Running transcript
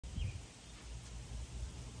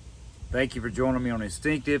Thank you for joining me on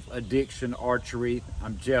Instinctive Addiction Archery.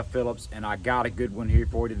 I'm Jeff Phillips, and I got a good one here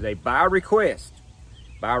for you today. By request,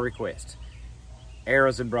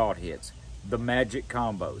 arrows and broadheads, the magic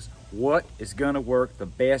combos. What is gonna work the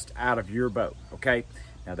best out of your bow, okay?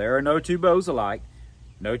 Now, there are no two bows alike,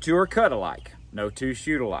 no two are cut alike, no two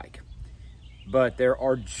shoot alike. But there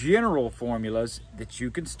are general formulas that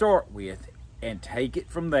you can start with and take it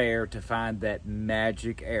from there to find that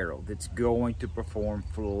magic arrow that's going to perform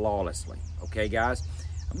flawlessly. Okay, guys?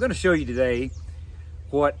 I'm gonna show you today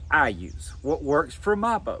what I use, what works for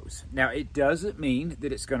my bows. Now, it doesn't mean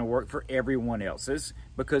that it's gonna work for everyone else's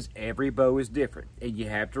because every bow is different. And you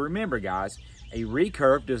have to remember, guys, a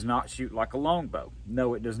recurve does not shoot like a longbow.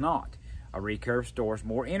 No, it does not. A recurve stores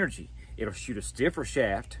more energy. It'll shoot a stiffer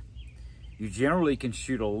shaft. You generally can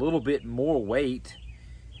shoot a little bit more weight.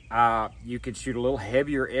 You can shoot a little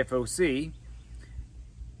heavier FOC.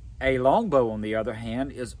 A longbow, on the other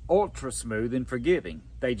hand, is ultra smooth and forgiving.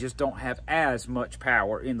 They just don't have as much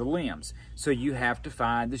power in the limbs. So you have to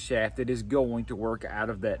find the shaft that is going to work out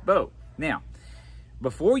of that bow. Now,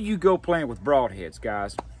 before you go playing with broadheads,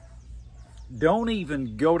 guys, don't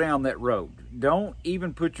even go down that road. Don't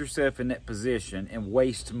even put yourself in that position and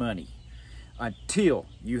waste money until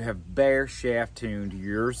you have bare shaft tuned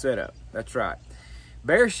your setup. That's right.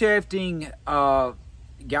 Bare shafting,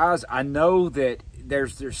 guys, I know that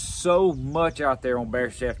there's so much out there on bare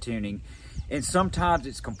shaft tuning, and sometimes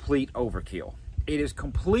it's complete overkill. It is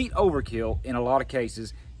complete overkill in a lot of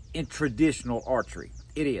cases in traditional archery.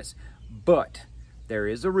 It is, but there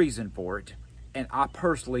is a reason for it, and I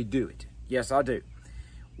personally do it. Yes, I do.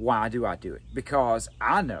 Why do I do it? Because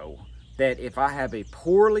I know that if I have a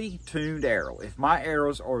poorly tuned arrow, if my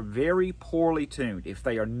arrows are very poorly tuned, if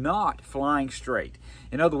they are not flying straight,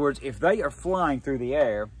 in other words, if they are flying through the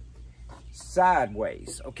air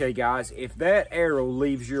sideways, okay, guys, if that arrow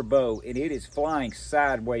leaves your bow and it is flying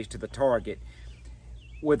sideways to the target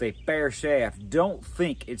with a bare shaft, don't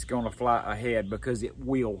think it's going to fly ahead, because it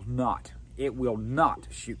will not. It will not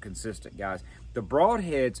shoot consistent, guys. The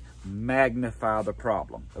broadheads magnify the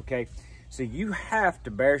problem, okay? So you have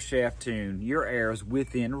to bare shaft tune your arrows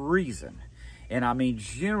within reason. And I mean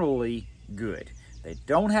generally good. They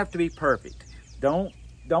don't have to be perfect. Don't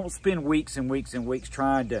spend weeks and weeks and weeks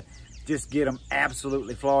trying to just get them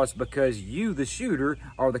absolutely flawless, because you, the shooter,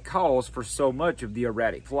 are the cause for so much of the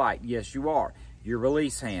erratic flight. Yes, you are. Your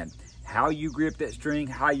release hand, how you grip that string,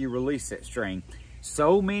 how you release that string.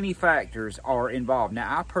 So many factors are involved.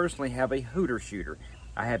 Now, I personally have a hooter shooter.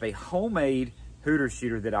 I have a homemade hooter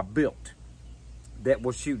shooter that I built that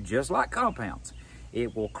will shoot just like compounds.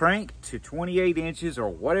 It will crank to 28 inches or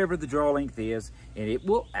whatever the draw length is, and it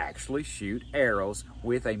will actually shoot arrows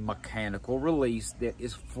with a mechanical release that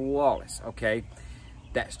is flawless, okay?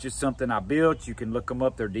 That's just something I built. You can look them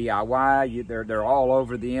up. They're DIY. They're all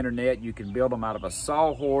over the internet. You can build them out of a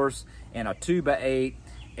sawhorse and a 2x8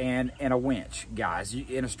 and a winch, guys,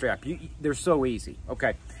 in a strap. They're so easy,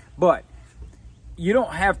 okay? But you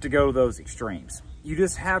don't have to go to those extremes. You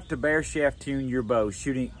just have to bare shaft tune your bow,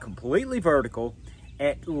 shooting completely vertical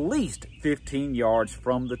at least 15 yards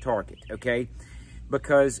from the target, okay?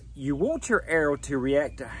 Because you want your arrow to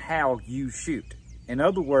react to how you shoot. In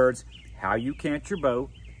other words, how you cant your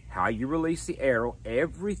bow, how you release the arrow,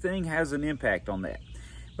 everything has an impact on that.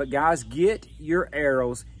 But guys, get your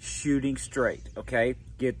arrows shooting straight, okay?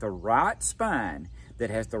 Get the right spine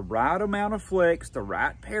that has the right amount of flex, the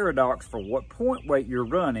right paradox for what point weight you're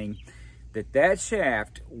running, that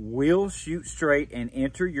shaft will shoot straight and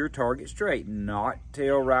enter your target straight, not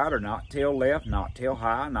tail right or not tail left, not tail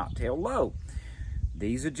high, not tail low.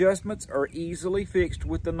 These adjustments are easily fixed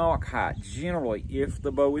with the knock height, generally, if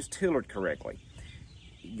the bow is tillered correctly.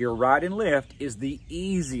 Your right and left is the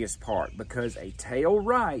easiest part, because a tail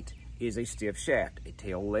right is a stiff shaft. A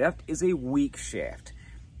tail left is a weak shaft,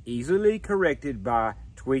 easily corrected by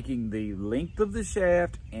tweaking the length of the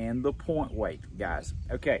shaft and the point weight, guys.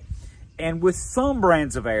 Okay. And with some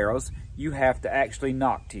brands of arrows, you have to actually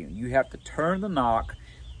knock tune. You have to turn the knock,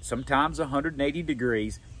 sometimes 180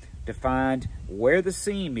 degrees, to find where the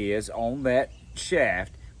seam is on that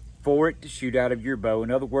shaft for it to shoot out of your bow.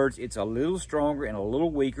 In other words, it's a little stronger and a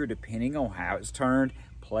little weaker depending on how it's turned.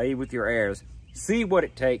 Play with your arrows. See what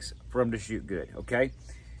it takes for them to shoot good, okay?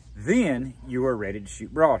 Then you are ready to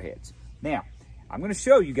shoot broadheads. Now, I'm going to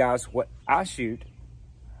show you guys what I shoot,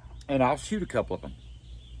 and I'll shoot a couple of them.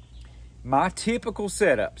 My typical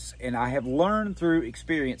setups, and I have learned through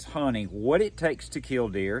experience hunting what it takes to kill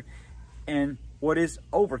deer and what is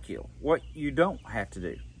overkill, what you don't have to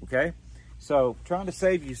do, okay? So trying to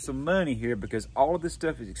save you some money here, because all of this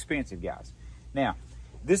stuff is expensive, guys. Now,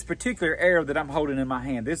 This particular arrow that I'm holding in my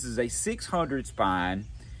hand, this is a 600 spine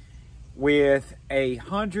with a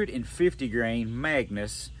 150 grain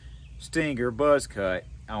Magnus Stinger buzz cut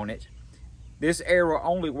on it. This arrow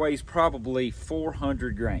only weighs probably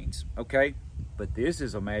 400 grains, okay? But this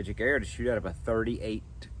is a magic arrow to shoot out of a 38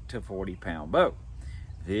 to 40 pound bow.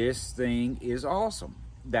 This thing is awesome.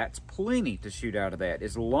 That's plenty to shoot out of that.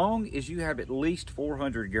 As long as you have at least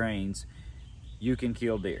 400 grains, you can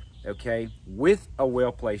kill deer, okay? With a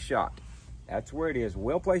well-placed shot. That's where it is,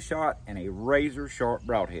 well-placed shot and a razor sharp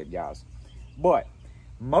broadhead, guys. But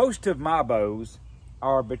most of my bows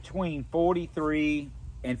are between 43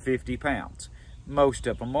 and 50 pounds. Most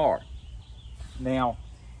of them are. Now,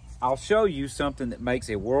 I'll show you something that makes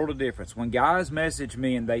a world of difference. When guys message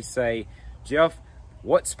me and they say, Jeff,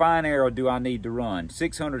 what spine arrow do I need to run?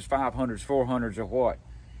 600s, 500s, 400s, or what?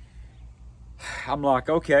 I'm like,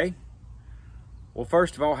 okay. Well,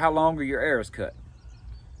 first of all, how long are your arrows cut?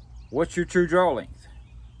 What's your true draw length?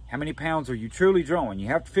 How many pounds are you truly drawing? You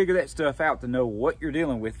have to figure that stuff out to know what you're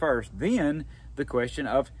dealing with first. Then the question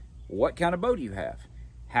of what kind of bow do you have?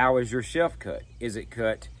 How is your shelf cut? Is it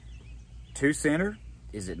cut to center?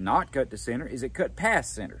 Is it not cut to center? Is it cut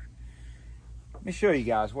past center? Let me show you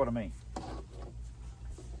guys what I mean.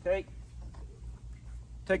 Take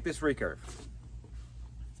this recurve.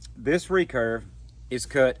 This recurve is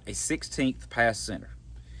cut a 1/16 past center.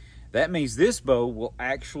 That means this bow will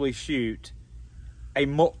actually shoot a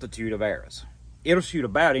multitude of arrows. It'll shoot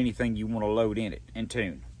about anything you want to load in it and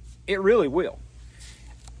tune. It really will.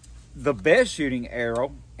 The best shooting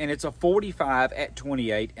arrow, and it's a 45 at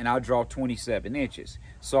 28, and I draw 27 inches.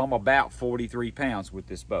 So I'm about 43 pounds with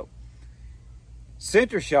this bow.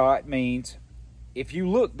 Center shot means if you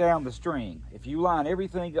look down the string, if you line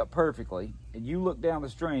everything up perfectly, and you look down the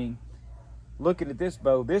string, looking at this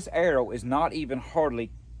bow, this arrow is not even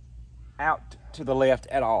hardly out to the left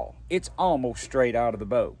at all. It's almost straight out of the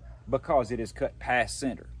bow because it is cut past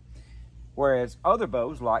center. Whereas other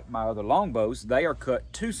bows, like my other long bows, they are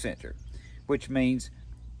cut to center, which means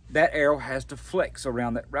that arrow has to flex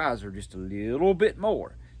around that riser just a little bit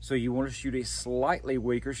more. So you want to shoot a slightly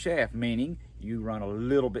weaker shaft, meaning you run a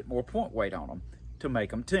little bit more point weight on them to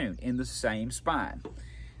make them tune in the same spine.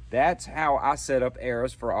 That's how I set up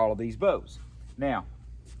arrows for all of these bows. Now,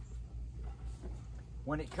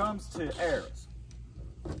 when it comes to arrows,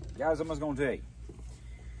 guys, I'm just going to tell you,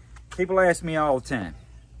 people ask me all the time,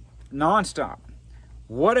 nonstop,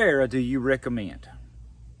 what arrow do you recommend?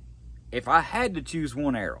 If I had to choose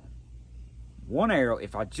one arrow,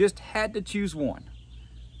 if I just had to choose one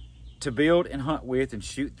to build and hunt with and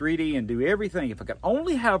shoot 3D and do everything, if I could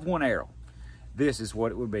only have one arrow, this is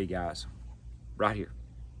what it would be, guys. Right here.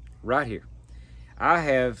 Right here. I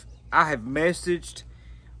have messaged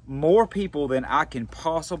more people than I can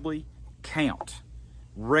possibly count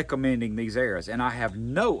recommending these arrows, and I have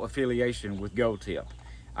no affiliation with Gold Tip.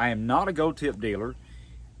 I am not a Gold Tip dealer.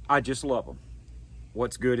 I just love them.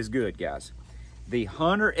 What's good is good, guys. The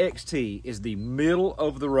Hunter XT is the middle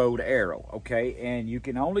of the road arrow, okay? And you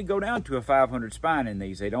can only go down to a 500 spine in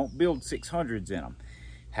these. They don't build 600s in them.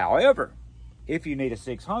 However, if you need a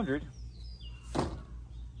 600,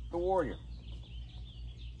 the Warrior.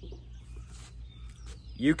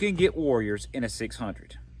 You can get Warriors in a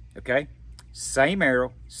 600, okay? Same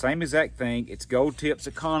arrow, same exact thing. It's Gold Tip's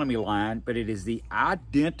economy line, but it is the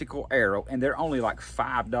identical arrow, and they're only like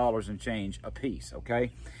 $5 and change a piece,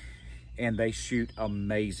 okay? And they shoot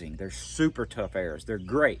amazing. They're super tough arrows. They're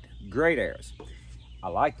great, great arrows. I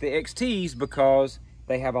like the XTs because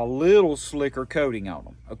they have a little slicker coating on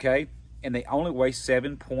them, okay? And they only weigh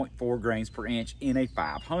 7.4 grains per inch in a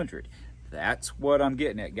 500. That's what I'm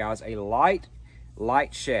getting at, guys. A light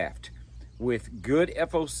shaft with good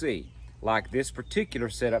FOC, like this particular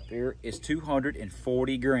setup here, is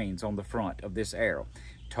 240 grains on the front of this arrow.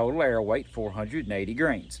 Total arrow weight, 480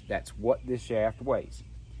 grains. That's what this shaft weighs.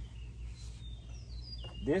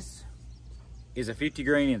 This is a 50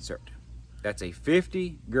 grain insert. That's a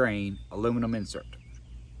 50 grain aluminum insert.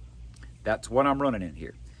 That's what I'm running in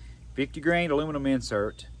here. 50 grain aluminum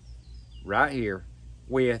insert right here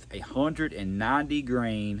with a 190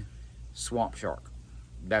 grain Swamp Shark.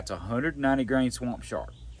 That's a 190 grain Swamp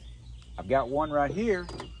Shark. I've got one right here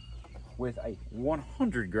with a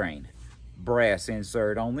 100 grain brass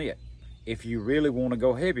insert on it. If you really want to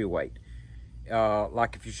go heavyweight,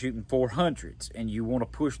 like if you're shooting 400s and you want to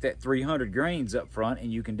push that 300 grains up front,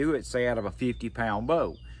 and you can do it, say, out of a 50-pound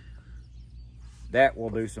bow, that will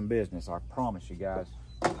do some business. I promise you guys,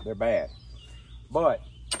 they're bad. But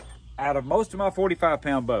out of most of my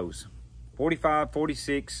 45-pound bows, 45,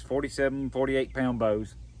 46, 47, 48-pound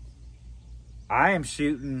bows, I am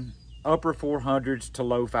shooting upper 400s to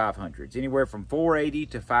low 500s, anywhere from 480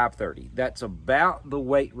 to 530. That's about the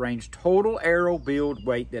weight range, total arrow build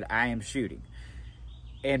weight that I am shooting.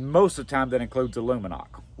 And most of the time that includes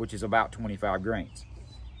Aluminok, which is about 25 grains.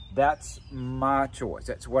 That's my choice.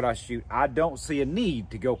 That's what I shoot. I don't see a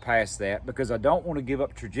need to go past that because I don't want to give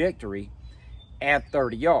up trajectory at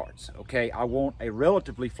 30 yards, okay? I want a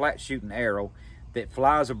relatively flat shooting arrow that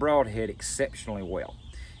flies a broadhead exceptionally well.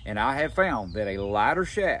 And I have found that a lighter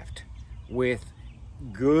shaft with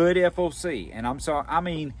good FOC, and I'm sorry, I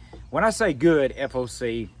mean, when I say good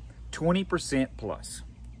FOC, 20% plus.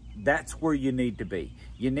 That's where you need to be.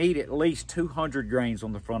 You need at least 200 grains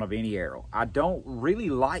on the front of any arrow. I don't really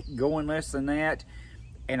like going less than that,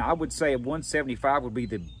 and I would say a 175 would be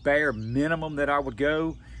the bare minimum that I would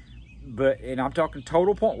go, and I'm talking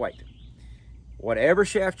total point weight. Whatever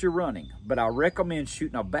shaft you're running, but I recommend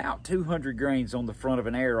shooting about 200 grains on the front of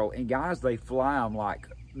an arrow, and guys, they fly them like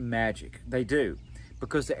magic. They do,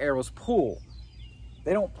 because the arrows pull.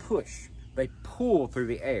 They don't push, they pull through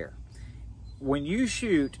the air. When you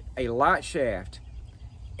shoot a light shaft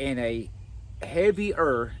and a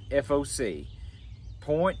heavier FOC,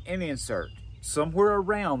 point and insert, somewhere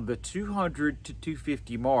around the 200 to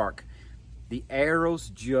 250 mark, the arrows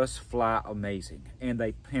just fly amazing and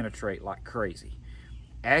they penetrate like crazy.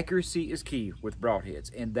 Accuracy is key with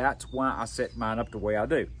broadheads, and that's why I set mine up the way I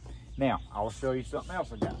do. Now, I'll show you something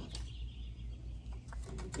else I got.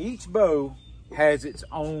 Each bow has its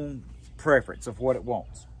own preference of what it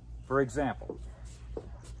wants. For example,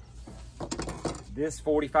 this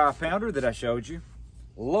 45 pounder that I showed you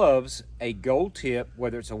loves a gold tip,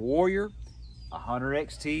 whether it's a Warrior, a Hunter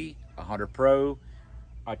XT, a Hunter Pro,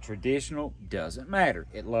 a traditional, doesn't matter.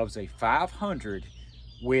 It loves a 500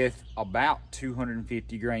 with about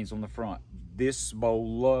 250 grains on the front. This bow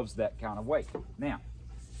loves that kind of weight. Now,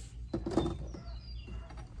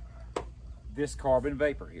 this Carbon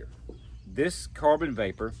Vapor here. This Carbon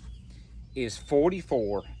Vapor is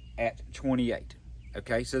 44 at 28.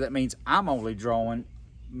 Okay, so that means I'm only drawing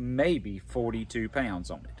maybe 42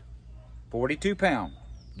 pounds on it. 42 pound,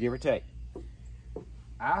 give or take.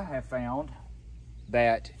 I have found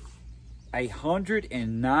that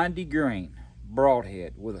 190 grain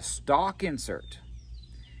broadhead with a stock insert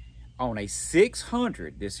on a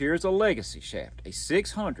 600, this here is a legacy shaft, a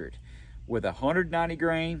 600 with 190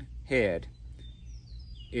 grain head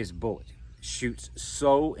is bullet. Shoots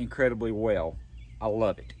so incredibly well. I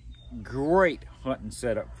love it. Great hunting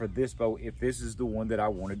setup for this bow if this is the one that I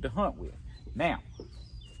wanted to hunt with. Now,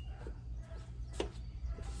 let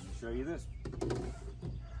me show you this.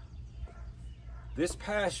 This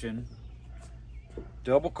Passion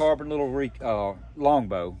double carbon little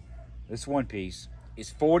longbow, this one piece, is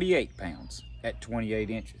 48 pounds at 28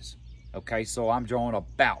 inches. Okay, so I'm drawing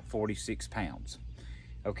about 46 pounds.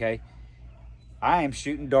 Okay, I am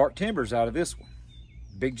shooting dark timbers out of this one.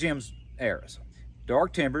 Big Jim's arrows.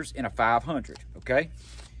 Dark timbers in a 500, okay?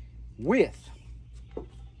 With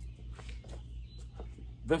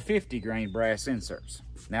the 50 grain brass inserts.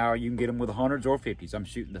 Now you can get them with the 100s or 50s. I'm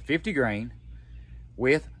shooting the 50 grain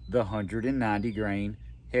with the 190 grain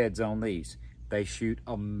heads on these. They shoot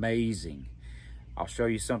amazing. I'll show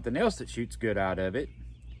you something else that shoots good out of it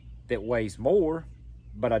that weighs more,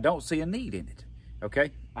 but I don't see a need in it,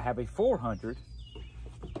 okay? I have a 400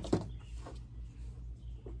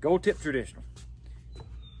 gold tip traditional.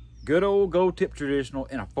 Good old gold tip traditional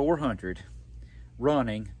in a 400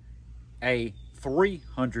 running a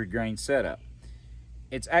 300 grain setup.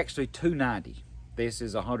 It's actually 290. This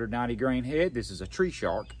is a 190 grain head. This is a Tree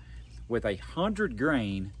Shark with a 100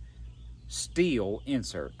 grain steel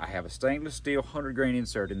insert. I have a stainless steel 100 grain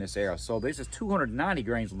insert in this arrow. So this is 290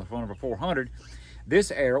 grains on the front of a 400.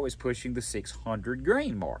 This arrow is pushing the 600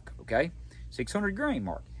 grain mark, okay? 600 grain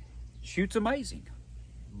mark. Shoots amazing,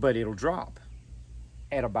 but it'll drop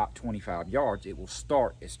at about 25 yards. It will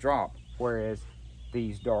start its drop, whereas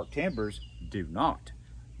these dark timbers do not,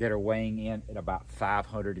 that are weighing in at about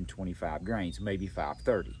 525 grains, maybe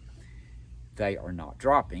 530. They are not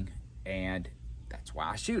dropping, and that's why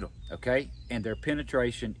I shoot them, okay? And their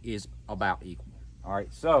penetration is about equal. All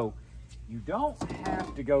right, so you don't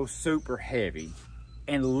have to go super heavy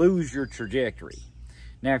and lose your trajectory.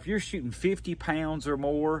 Now, if you're shooting 50 pounds or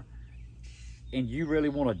more and you really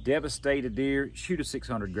want to devastate a deer, shoot a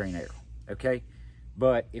 600 grain arrow, okay?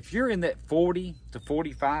 But if you're in that 40 to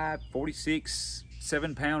 45, 46,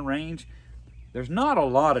 7-pound range, there's not a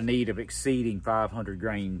lot of need of exceeding 500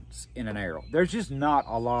 grains in an arrow. There's just not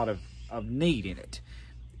a lot of need in it.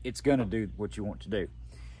 It's gonna do what you want to do.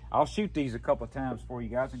 I'll shoot these a couple of times for you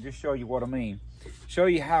guys and just show you what I mean. Show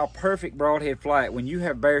you how perfect broadhead flight, when you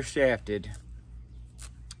have bare shafted,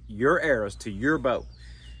 your arrows to your bow.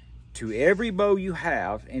 To every bow you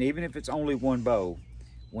have, and even if it's only one bow,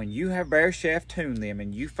 when you have bare shaft tuned them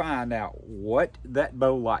and you find out what that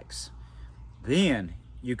bow likes, then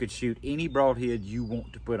you could shoot any broadhead you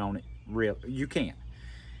want to put on it. You can.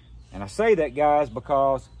 And I say that, guys,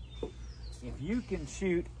 because if you can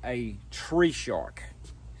shoot a tree shark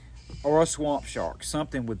or a swamp shark,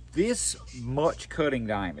 something with this much cutting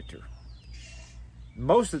diameter,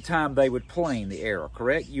 most of the time they would plane the arrow,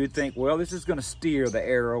 correct? You'd think, well, this is going to steer the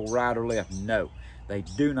arrow right or left. No, they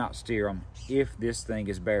do not steer them if this thing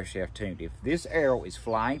is bare shaft tuned. If this arrow is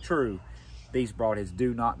flying true, these broadheads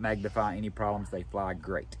do not magnify any problems. They fly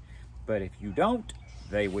great. But if you don't,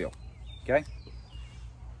 they will. Okay?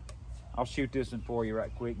 I'll shoot this one for you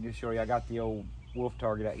right quick and just show you. I got the old wolf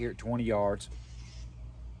target out here at 20 yards.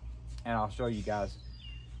 And I'll show you guys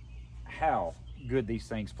how good these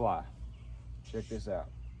things fly. Check this out.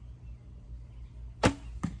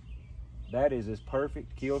 That is as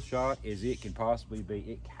perfect kill shot as it can possibly be.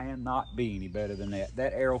 It cannot be any better than that.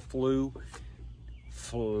 That arrow flew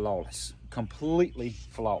flawless, completely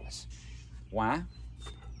flawless. Why?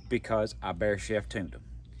 Because I bare shaft tuned them.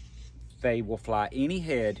 They will fly any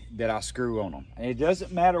head that I screw on them. And it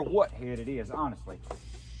doesn't matter what head it is, honestly.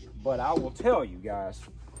 But I will tell you guys,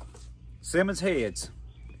 Simmons heads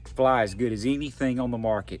fly as good as anything on the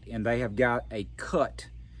market, and they have got a cut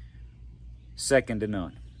second to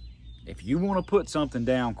none. If you want to put something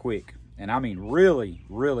down quick, and I mean really,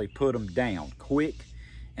 really put them down quick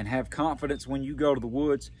and have confidence when you go to the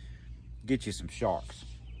woods, get you some sharks.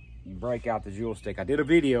 You break out the jewel stick. I did a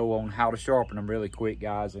video on how to sharpen them really quick,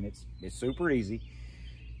 guys, and it's super easy,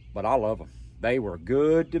 but I love them. They were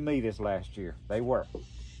good to me this last year. They were.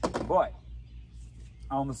 But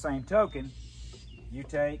on the same token, you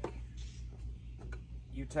take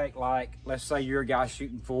like, let's say you're a guy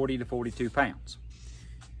shooting 40 to 42 pounds,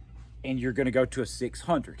 and you're going to go to a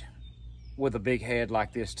 600 with a big head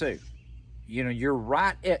like this too. You know, you're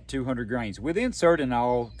right at 200 grains. With insert, and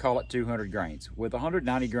I'll call it 200 grains. With a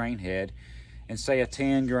 190 grain head and say a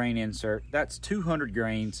 10 grain insert, that's 200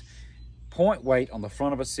 grains. Point weight on the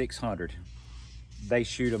front of a 600. They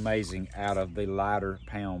shoot amazing out of the lighter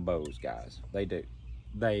pound bows, guys. They do.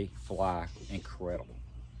 They fly incredible.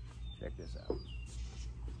 Check this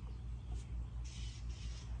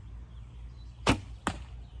out.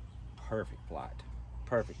 Perfect flight.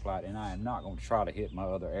 Perfect flight. And I am not going to try to hit my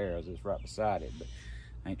other arrows. It's right beside it, but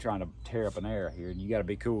I ain't trying to tear up an arrow here. And you got to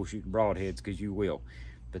be cool shooting broadheads, because you will.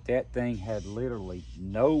 But that thing had literally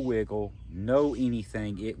no wiggle, no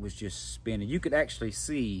anything. It was just spinning. You could actually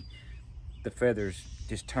see the feathers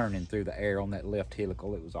just turning through the air on that left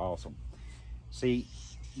helical. It was awesome. See,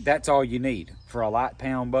 that's all you need for a light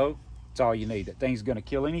pound bow. It's all you need. That thing's going to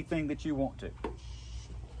kill anything that you want to.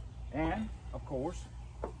 And of course,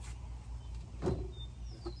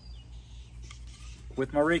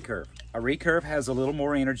 with my recurve, a recurve has a little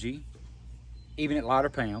more energy, even at lighter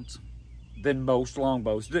pounds, than most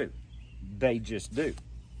longbows do. They just do.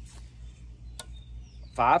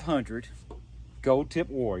 500 gold tip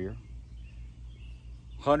warrior,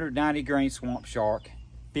 190 grain swamp shark,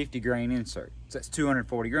 50 grain insert. So that's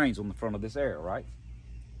 240 grains on the front of this arrow, right?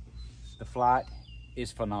 The flight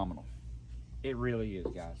is phenomenal. It really is,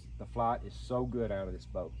 guys. The flight is so good out of this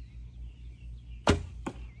bow.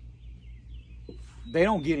 They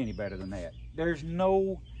don't get any better than that. There's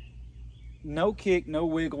no kick, no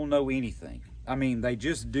wiggle, no anything. I mean, they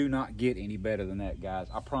just do not get any better than that, guys.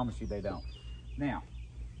 I promise you they don't. Now,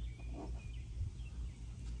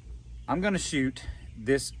 I'm gonna shoot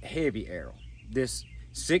this heavy arrow, this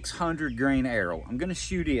 600 grain arrow. I'm gonna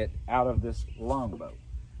shoot it out of this longbow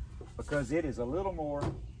because it is a little more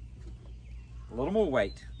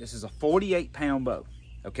weight. This is a 48 pound bow,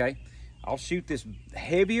 okay? I'll shoot this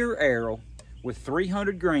heavier arrow with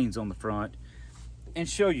 300 grains on the front and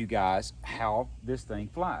show you guys how this thing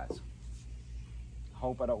flies.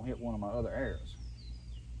 Hope I don't hit one of my other arrows.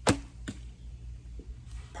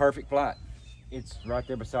 Perfect flight. It's right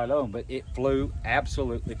there beside the other one, but it flew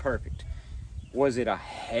absolutely perfect. Was it a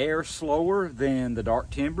hair slower than the dark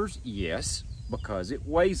timbers? Yes, because it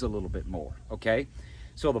weighs a little bit more, okay?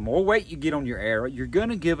 So the more weight you get on your arrow, you're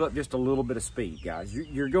gonna give up just a little bit of speed, guys.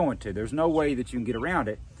 You're going to. There's no way that you can get around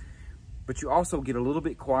it, but you also get a little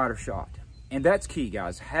bit quieter shot. And that's key,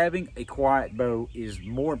 guys. Having a quiet bow is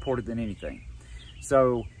more important than anything.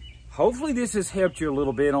 So hopefully this has helped you a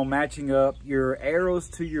little bit on matching up your arrows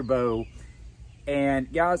to your bow.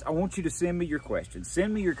 And guys, I want you to send me your questions.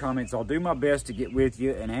 Send me your comments. I'll do my best to get with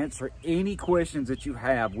you and answer any questions that you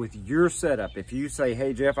have with your setup. If you say,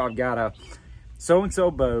 hey Jeff, I've got a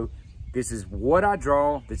so-and-so bow, This is what I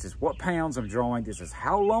draw. This is what pounds I'm drawing. This is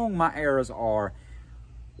how long my arrows are.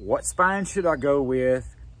 What spine should I go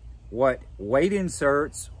with? What weight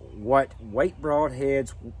inserts? What weight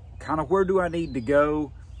broadheads? Kind of where do I need to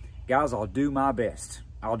go? Guys, I'll do my best.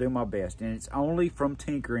 I'll do my best. And it's only from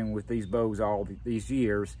tinkering with these bows all these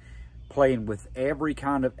years, playing with every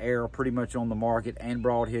kind of arrow pretty much on the market, and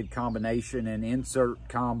broadhead combination and insert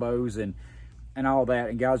combos and all that.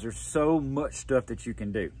 And guys, there's so much stuff that you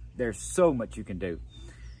can do. There's so much you can do.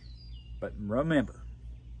 But remember,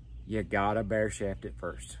 you gotta bare shaft it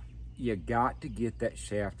first. You got to get that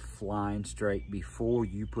shaft flying straight before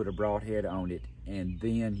you put a broadhead on it, and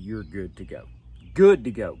then you're good to go. Good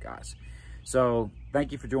to go, guys. So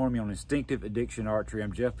thank you for joining me on Instinctive Addiction Archery.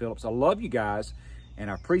 I'm Jeff Phillips. I love you guys, and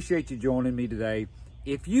I appreciate you joining me today.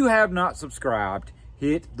 If you have not subscribed,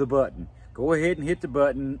 hit the button. Go ahead and hit the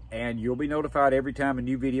button, and you'll be notified every time a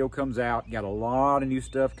new video comes out. Got a lot of new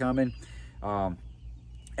stuff coming.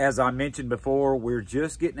 As I mentioned before, we're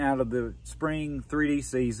just getting out of the spring 3D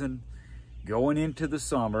season, going into the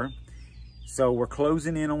summer. So we're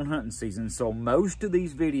closing in on hunting season. So most of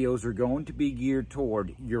these videos are going to be geared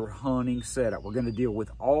toward your hunting setup. We're going to deal with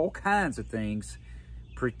all kinds of things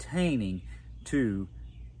pertaining to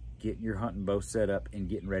getting your hunting bow set up and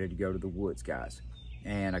getting ready to go to the woods, guys.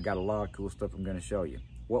 And I got a lot of cool stuff I'm going to show you.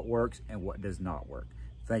 What works and what does not work.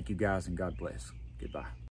 Thank you, guys, and God bless. Goodbye.